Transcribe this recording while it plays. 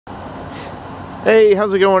Hey,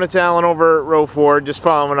 how's it going? It's Alan over at Row Ford. Just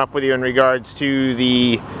following up with you in regards to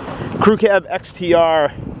the Crew Cab XTR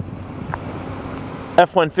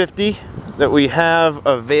F-150 that we have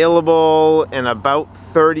available in about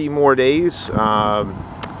 30 more days.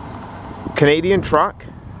 Canadian truck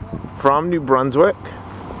from New Brunswick.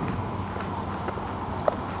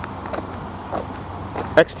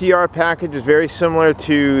 XTR package is very similar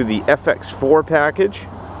to the FX4 package.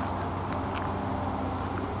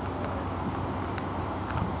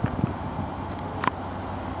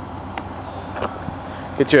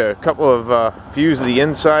 Get you a couple of views of the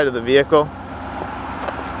inside of the vehicle.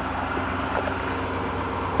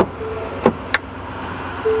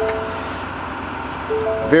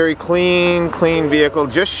 Very clean vehicle,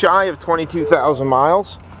 just shy of 22,000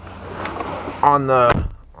 miles on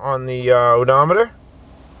the odometer.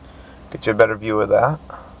 Get you a better view of that.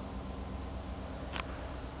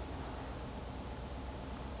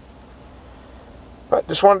 But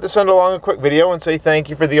just wanted to send along a quick video and say thank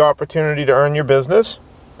you for the opportunity to earn your business.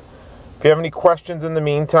 If you have any questions in the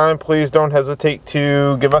meantime, please don't hesitate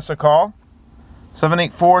to give us a call.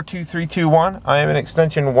 784-2321. I am in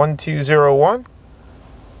extension 1201.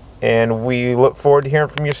 And we look forward to hearing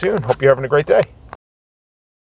from you soon. Hope you're having a great day.